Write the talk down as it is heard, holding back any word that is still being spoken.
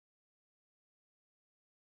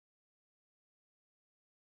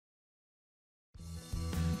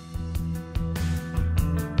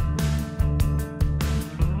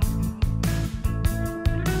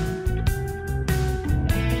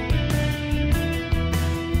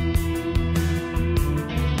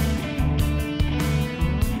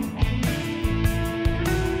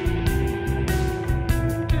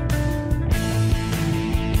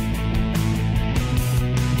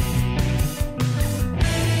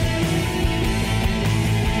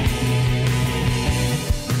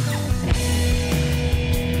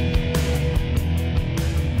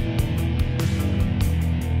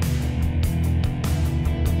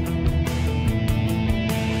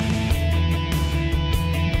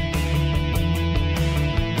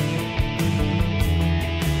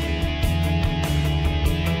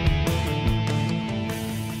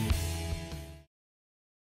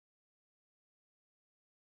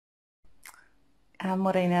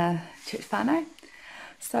Morena Church whānau.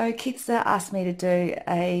 So Keitsa asked me to do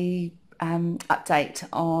a update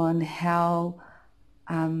on how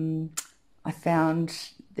I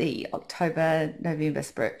found the October-November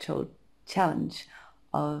spiritual challenge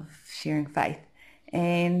of sharing faith.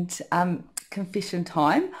 And confession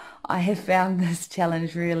time, I have found this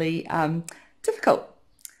challenge really difficult,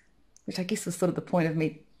 which I guess was sort of the point of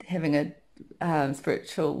me having a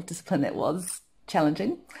spiritual discipline that was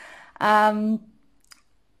challenging.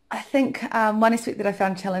 I think one aspect that I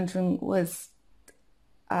found challenging was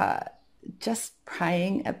just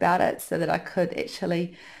praying about it so that I could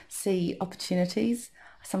actually see opportunities.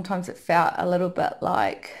 Sometimes it felt a little bit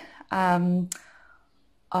like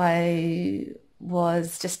I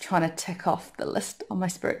was just trying to tick off the list on my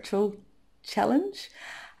spiritual challenge.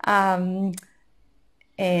 And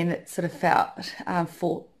it sort of felt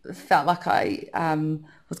like I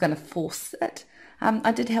was going to force it.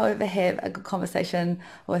 I did, however, have a good conversation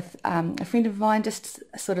with a friend of mine just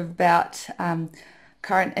sort of about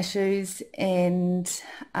current issues, and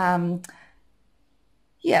I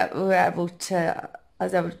was able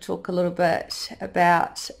to talk a little bit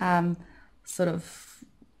about sort of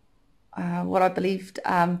what I believed,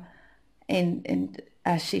 and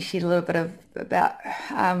she shared a little bit about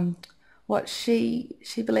what she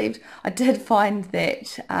believed. I did find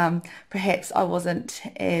that perhaps I wasn't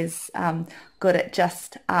as good at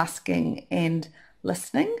just asking and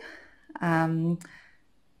listening. So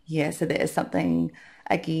that is something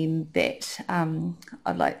again that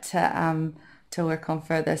I'd like to work on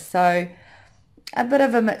further. So a bit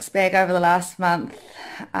of a mixed bag over the last month.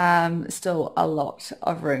 Still a lot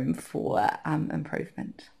of room for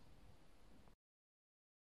improvement.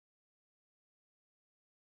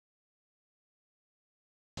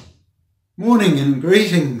 Morning and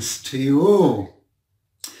greetings to you all.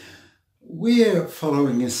 We're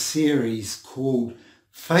following a series called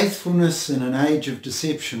Faithfulness in an Age of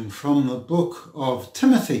Deception from the book of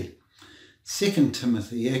Timothy, 2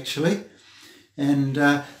 Timothy actually. And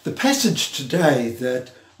the passage today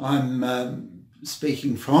that I'm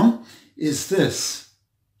speaking from is this,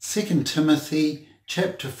 2 Timothy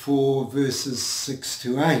chapter 4 verses 6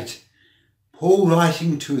 to 8. Paul,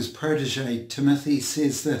 writing to his protege Timothy,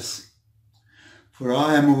 says this: "For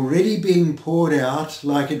I am already being poured out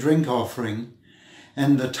like a drink offering,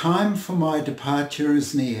 and the time for my departure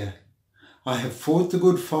is near. I have fought the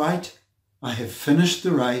good fight, I have finished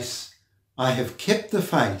the race, I have kept the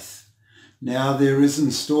faith. Now there is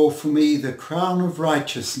in store for me the crown of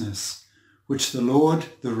righteousness, which the Lord,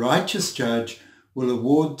 the righteous judge, will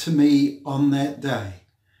award to me on that day,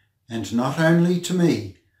 and not only to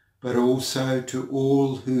me, but also to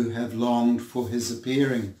all who have longed for his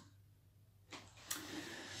appearing."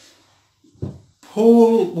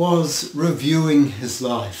 Paul was reviewing his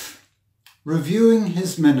life, reviewing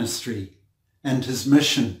his ministry and his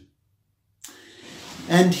mission.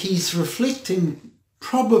 And he's reflecting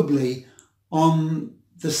probably on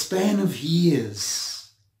the span of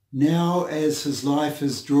years now as his life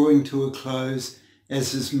is drawing to a close,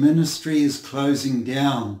 as his ministry is closing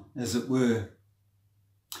down, as it were.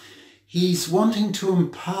 He's wanting to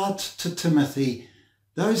impart to Timothy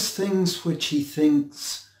those things which he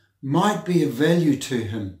thinks might be of value to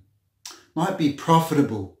him, might be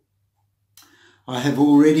profitable. I have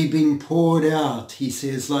already been poured out, he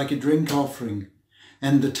says, like a drink offering,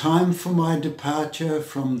 and the time for my departure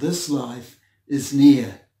from this life is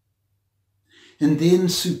near. And then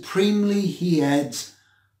supremely he adds,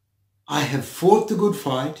 I have fought the good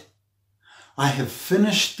fight, I have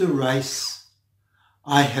finished the race,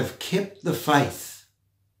 I have kept the faith.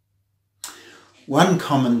 One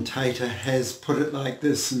commentator has put it like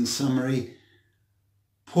this in summary: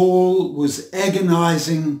 Paul was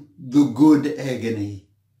agonizing the good agony.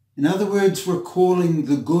 In other words, recalling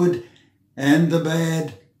the good and the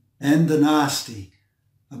bad and the nasty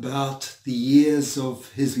about the years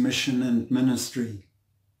of his mission and ministry.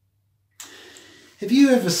 Have you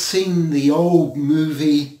ever seen the old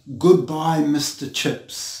movie Goodbye Mr.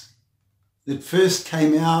 Chips, that first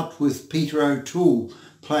came out with Peter O'Toole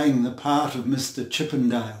playing the part of Mr.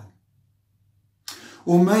 Chippendale?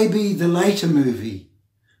 Or maybe the later movie,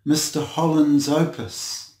 Mr. Holland's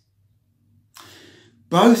Opus.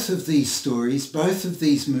 Both of these stories, both of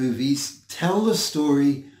these movies tell the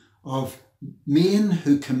story of men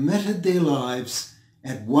who committed their lives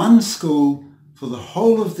at one school for the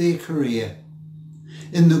whole of their career,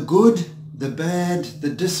 in the good, the bad, the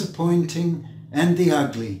disappointing and the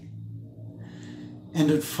ugly. And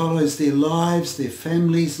it follows their lives, their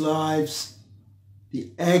families' lives,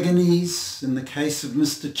 the agonies, in the case of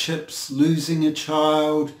Mr. Chips, losing a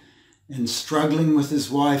child and struggling with his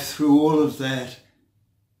wife through all of that,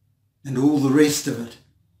 and all the rest of it.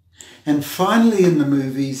 And finally in the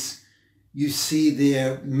movies, you see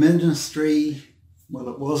their ministry, well,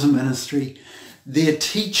 it was a ministry, their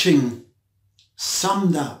teaching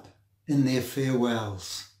summed up in their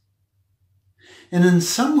farewells. And in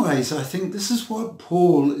some ways, I think this is what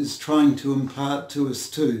Paul is trying to impart to us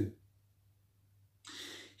too.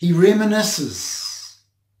 He reminisces,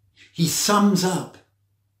 he sums up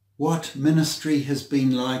what ministry has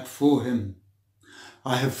been like for him.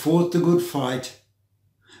 I have fought the good fight.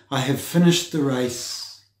 I have finished the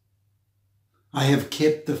race. I have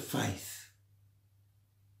kept the faith.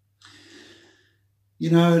 You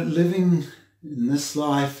know, living in this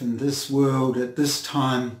life, in this world, at this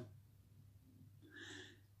time,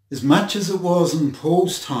 as much as it was in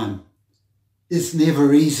Paul's time, is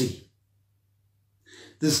never easy.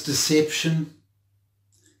 There's deception.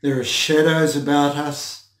 There are shadows about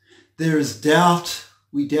us. There is doubt.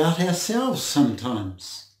 We doubt ourselves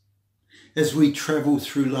sometimes as we travel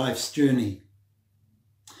through life's journey.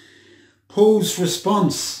 Paul's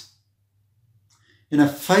response in a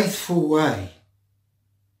faithful way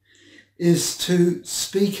is to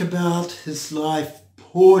speak about his life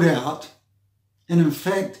poured out, and in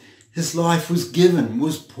fact his life was given,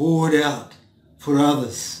 was poured out for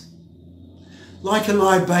others, like a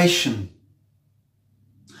libation,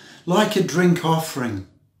 like a drink offering,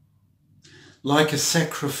 like a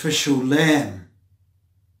sacrificial lamb.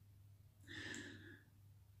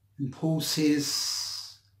 And Paul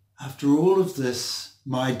says, after all of this,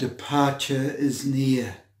 my departure is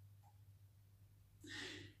near.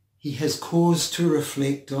 He has cause to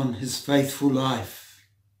reflect on his faithful life.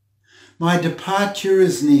 My departure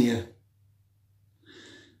is near,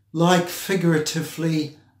 like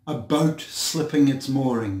figuratively a boat slipping its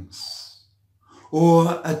moorings,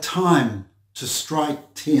 or a time to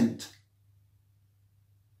strike tent.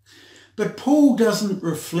 But Paul doesn't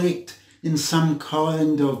reflect in some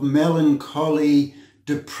kind of melancholy,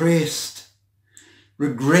 depressed,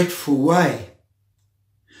 regretful way.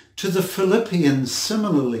 To the Philippians,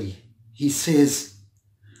 similarly, he says,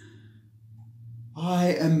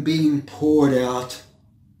 I am being poured out.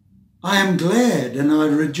 I am glad and I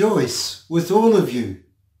rejoice with all of you.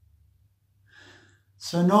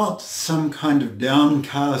 So not some kind of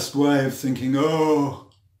downcast way of thinking,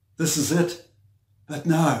 oh, this is it. But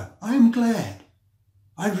no, I am glad.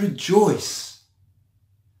 I rejoice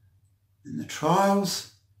in the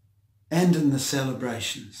trials and in the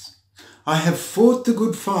celebrations. I have fought the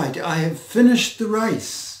good fight. I have finished the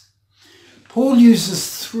race. Paul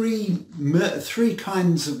uses three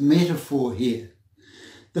kinds of metaphor here.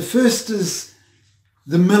 The first is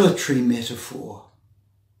the military metaphor.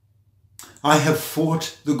 I have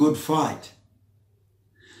fought the good fight.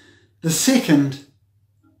 The second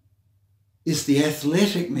is the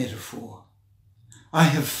athletic metaphor. I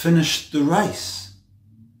have finished the race.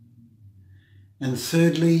 And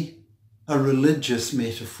thirdly, a religious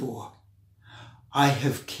metaphor. I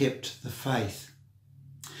have kept the faith.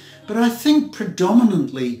 But I think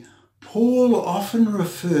predominantly Paul often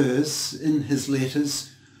refers in his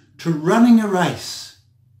letters to running a race,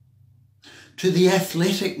 to the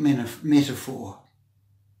athletic metaphor.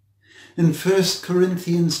 In 1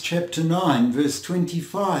 Corinthians chapter 9, verse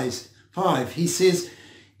 25, he says,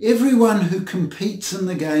 everyone who competes in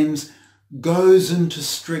the games goes into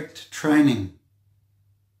strict training.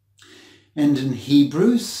 And in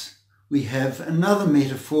Hebrews, we have another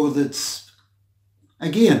metaphor that's,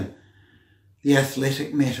 again, the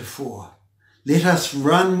athletic metaphor. Let us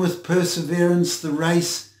run with perseverance the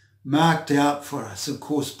race marked out for us. Of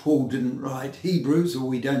course, Paul didn't write Hebrews, or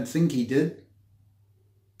we don't think he did.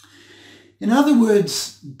 In other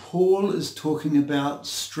words, Paul is talking about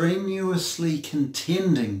strenuously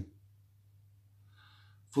contending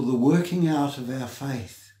for the working out of our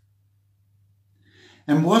faith.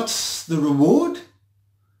 And what's the reward?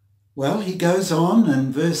 Well, he goes on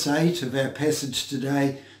in verse 8 of our passage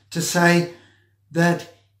today to say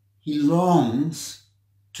that he longs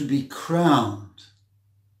to be crowned,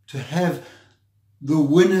 to have the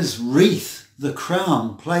winner's wreath, the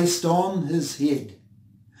crown placed on his head,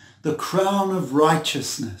 the crown of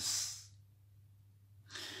righteousness.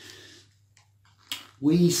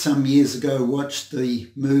 We, some years ago, watched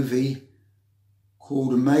the movie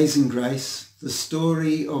called Amazing Grace, the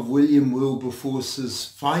story of William Wilberforce's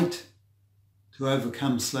fight to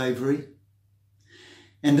overcome slavery.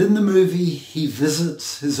 And in the movie, he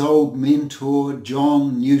visits his old mentor,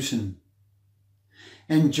 John Newton.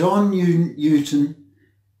 And John Newton,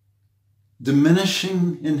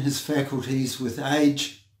 diminishing in his faculties with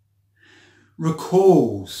age,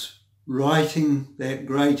 recalls writing that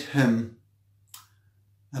great hymn,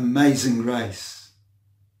 Amazing Grace.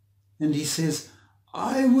 And he says,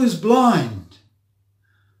 I was blind,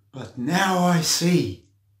 but now I see.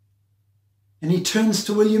 And he turns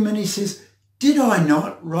to William and he says, did I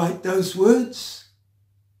not write those words?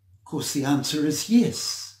 Of course, the answer is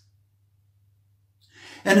yes.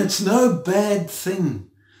 And it's no bad thing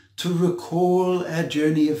to recall our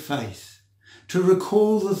journey of faith, to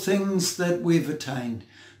recall the things that we've attained,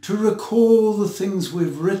 to recall the things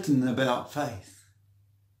we've written about faith.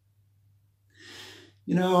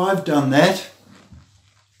 You know, I've done that.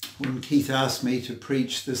 When Keith asked me to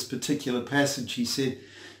preach this particular passage, he said,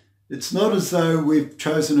 it's not as though we've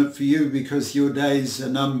chosen it for you because your days are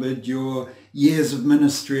numbered, your years of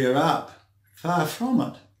ministry are up. Far from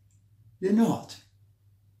it. They're not.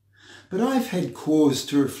 But I've had cause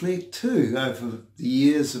to reflect too over the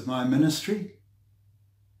years of my ministry.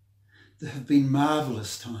 There have been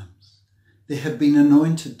marvellous times. There have been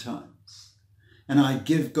anointed times. And I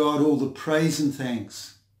give God all the praise and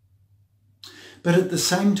thanks. But at the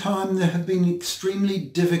same time, there have been extremely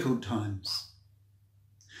difficult times.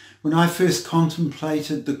 When I first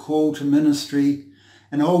contemplated the call to ministry,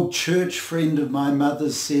 an old church friend of my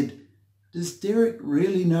mother's said, does Derek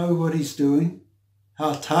really know what he's doing?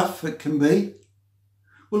 How tough it can be?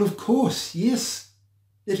 Well, of course, yes,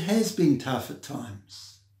 it has been tough at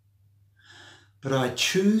times. But I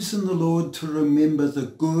choose in the Lord to remember the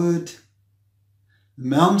good,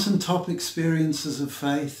 mountaintop experiences of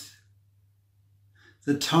faith,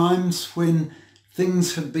 the times when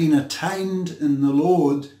things have been attained in the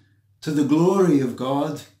Lord to the glory of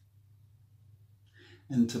God,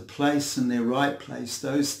 and to place in their right place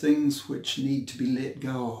those things which need to be let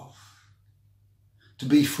go of, to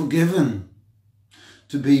be forgiven,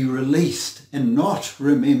 to be released and not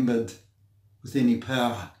remembered with any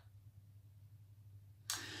power.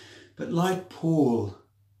 But like Paul,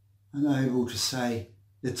 I'm able to say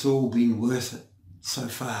it's all been worth it so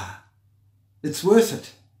far. It's worth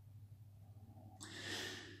it.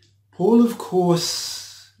 Paul, of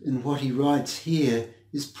course, in what he writes here,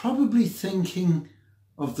 is probably thinking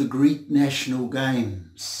of the Greek national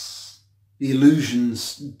games, the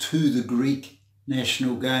allusions to the Greek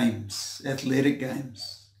national games, athletic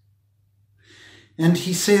games. And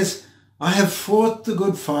he says, I have fought the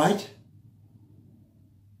good fight.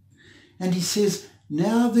 And he says,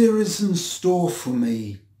 now there is in store for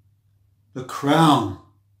me the crown,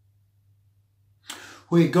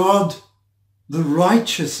 where God, the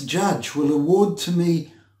righteous judge, will award to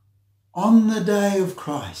me on the day of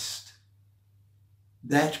Christ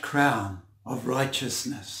that crown of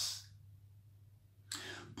righteousness.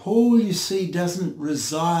 Paul, you see, doesn't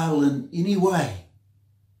resile in any way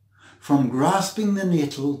from grasping the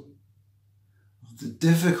nettle of the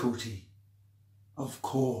difficulty of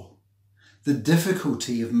call, the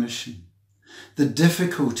difficulty of mission, the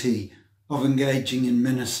difficulty of engaging in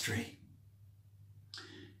ministry.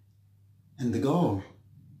 And the goal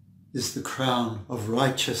is the crown of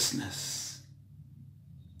righteousness.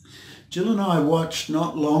 Jill and I watched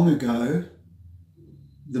not long ago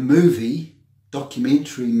the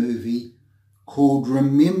documentary movie called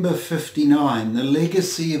Remember 59, The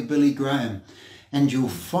Legacy of Billy Graham. And you'll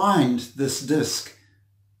find this disc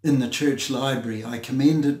in the church library. I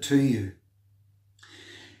commend it to you.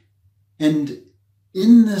 And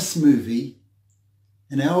in this movie,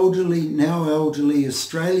 an now elderly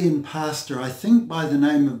Australian pastor, I think by the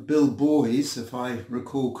name of Bill Boys, if I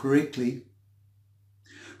recall correctly,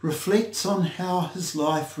 reflects on how his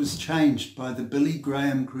life was changed by the Billy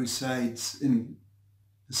Graham Crusades in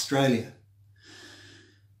Australia.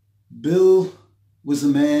 Bill was a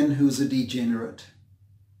man who was a degenerate,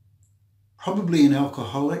 probably an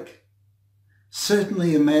alcoholic,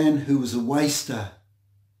 certainly a man who was a waster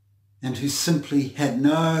and who simply had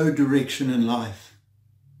no direction in life.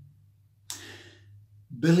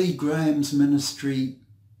 Billy Graham's ministry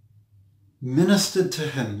ministered to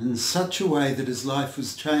him in such a way that his life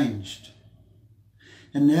was changed.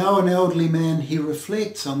 And now an elderly man, he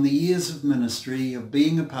reflects on the years of ministry, of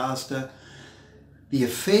being a pastor, the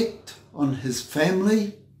effect on his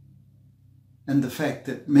family, and the fact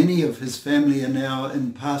that many of his family are now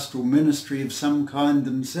in pastoral ministry of some kind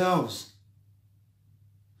themselves.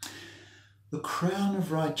 The crown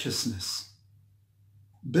of righteousness.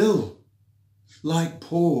 Bill, like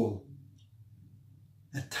Paul,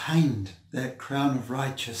 attained that crown of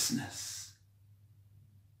righteousness.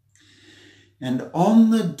 And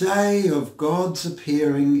on the day of God's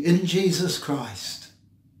appearing in Jesus Christ,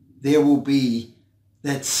 there will be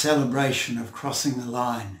that celebration of crossing the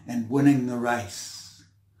line and winning the race.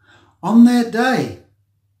 On that day,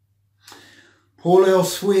 Paul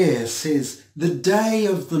elsewhere says, the day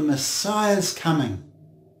of the Messiah's coming.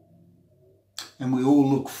 and we all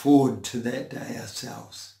look forward to that day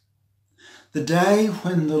ourselves. The day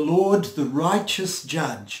when the Lord, the righteous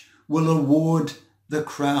judge, will award the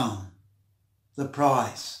crown, the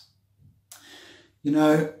prize. You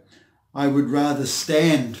know, I would rather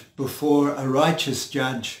stand before a righteous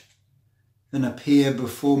judge than appear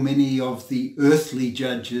before many of the earthly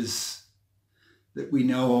judges that we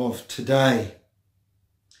know of today.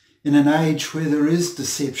 In an age where there is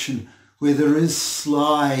deception, where there is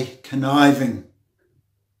sly conniving,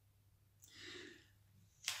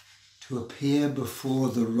 to appear before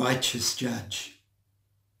the righteous judge.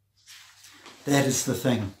 That is the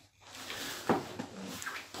thing.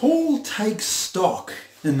 Paul takes stock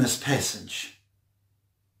in this passage.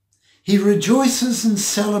 He rejoices and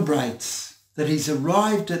celebrates that he's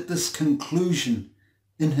arrived at this conclusion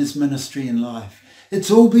in his ministry and life.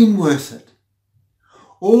 It's all been worth it.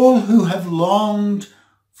 All who have longed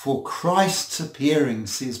for Christ's appearing,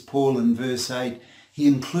 says Paul in verse 8, he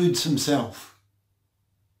includes himself.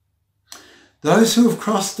 Those who have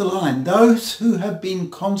crossed the line, those who have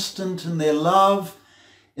been constant in their love,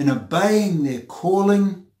 in obeying their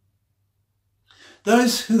calling,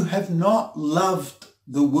 those who have not loved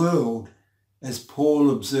the world, as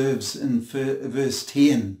Paul observes in verse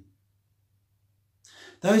 10,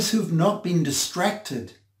 those who have not been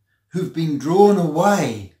distracted, who've been drawn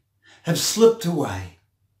away, have slipped away.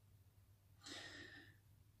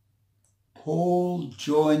 Paul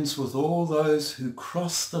joins with all those who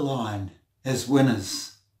cross the line as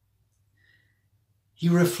winners. He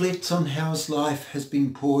reflects on how his life has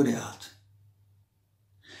been poured out.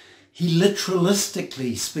 He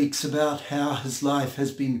literalistically speaks about how his life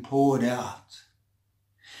has been poured out.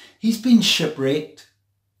 He's been shipwrecked.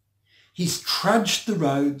 He's trudged the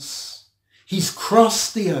roads. He's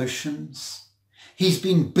crossed the oceans. He's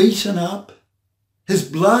been beaten up. His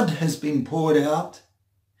blood has been poured out.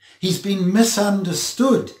 He's been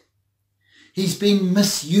misunderstood. He's been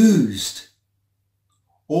misused.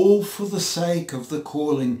 All for the sake of the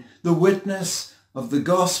calling, the witness of the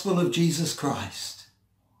gospel of Jesus Christ.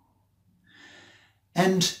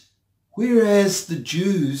 And whereas the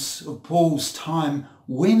Jews of Paul's time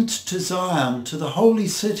went to Zion, to the holy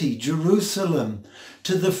city, Jerusalem,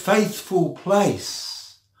 to the faithful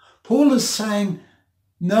place, Paul is saying,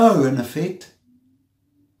 no, in effect,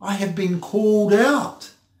 I have been called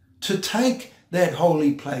out to take that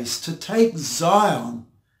holy place, to take Zion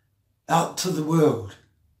out to the world.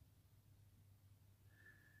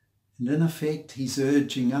 And in effect, he's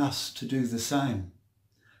urging us to do the same,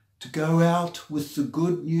 to go out with the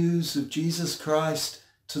good news of Jesus Christ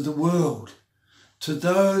to the world, to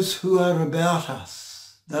those who are about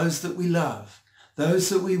us, those that we love, those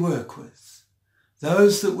that we work with,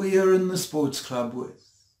 those that we are in the sports club with.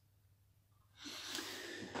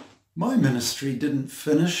 My ministry didn't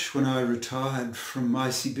finish when I retired from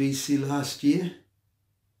ICBC last year.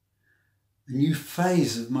 A new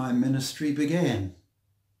phase of my ministry began.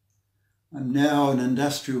 I'm now an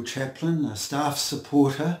industrial chaplain, a staff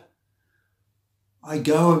supporter. I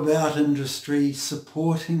go about industry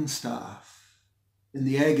supporting staff in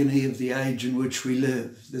the agony of the age in which we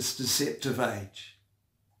live, this deceptive age.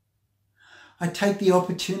 I take the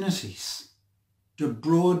opportunities to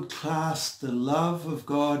broadcast the love of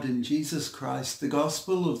God in Jesus Christ, the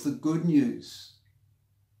gospel of the good news.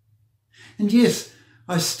 And yes,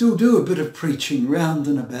 I still do a bit of preaching round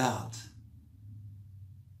and about.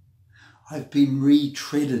 I've been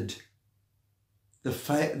retreaded.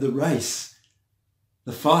 The race,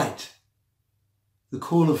 the fight, the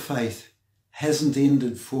call of faith hasn't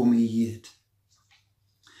ended for me yet.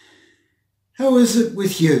 How is it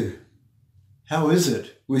with you? How is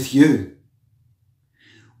it with you?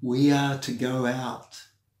 We are to go out.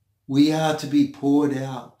 We are to be poured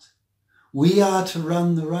out. We are to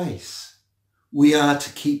run the race. We are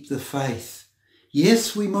to keep the faith.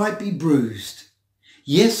 Yes, we might be bruised.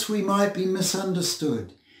 Yes, we might be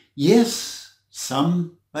misunderstood. Yes,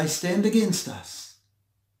 some may stand against us.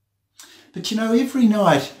 But you know, every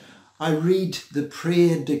night I read the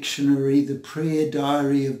prayer dictionary, the prayer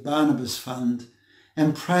diary of Barnabas Fund,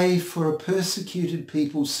 and pray for a persecuted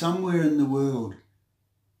people somewhere in the world.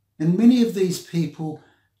 And many of these people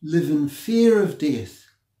live in fear of death,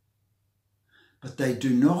 but they do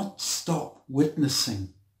not stop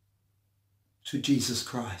witnessing to Jesus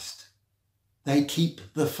Christ. They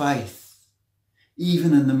keep the faith,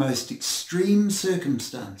 even in the most extreme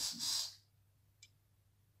circumstances.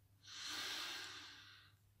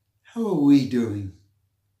 How are we doing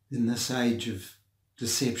in this age of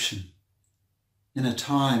deception, in a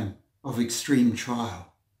time of extreme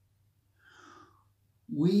trial?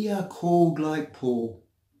 We are called, like Paul,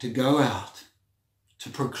 to go out,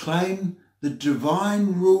 to proclaim the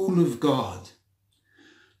divine rule of God,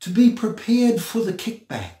 to be prepared for the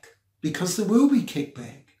kickback, because there will be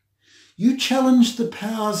kickback. You challenge the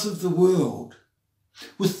powers of the world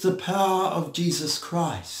with the power of Jesus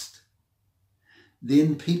Christ.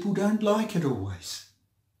 Then people don't like it always.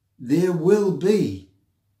 There will be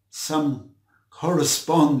some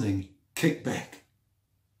corresponding kickback.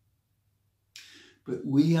 But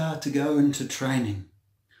we are to go into training.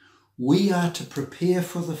 We are to prepare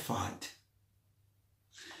for the fight.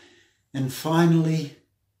 And finally,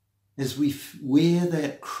 as we wear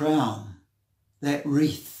that crown, that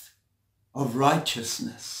wreath of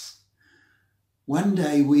righteousness, one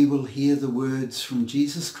day we will hear the words from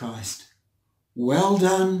Jesus Christ, "Well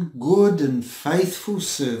done, good and faithful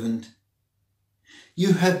servant.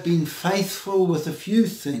 You have been faithful with a few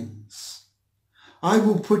things. I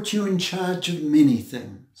will put you in charge of many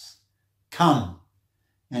things. Come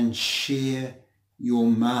and share your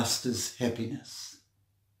master's happiness."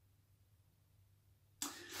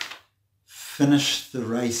 Finish the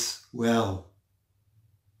race well.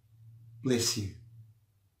 Bless you.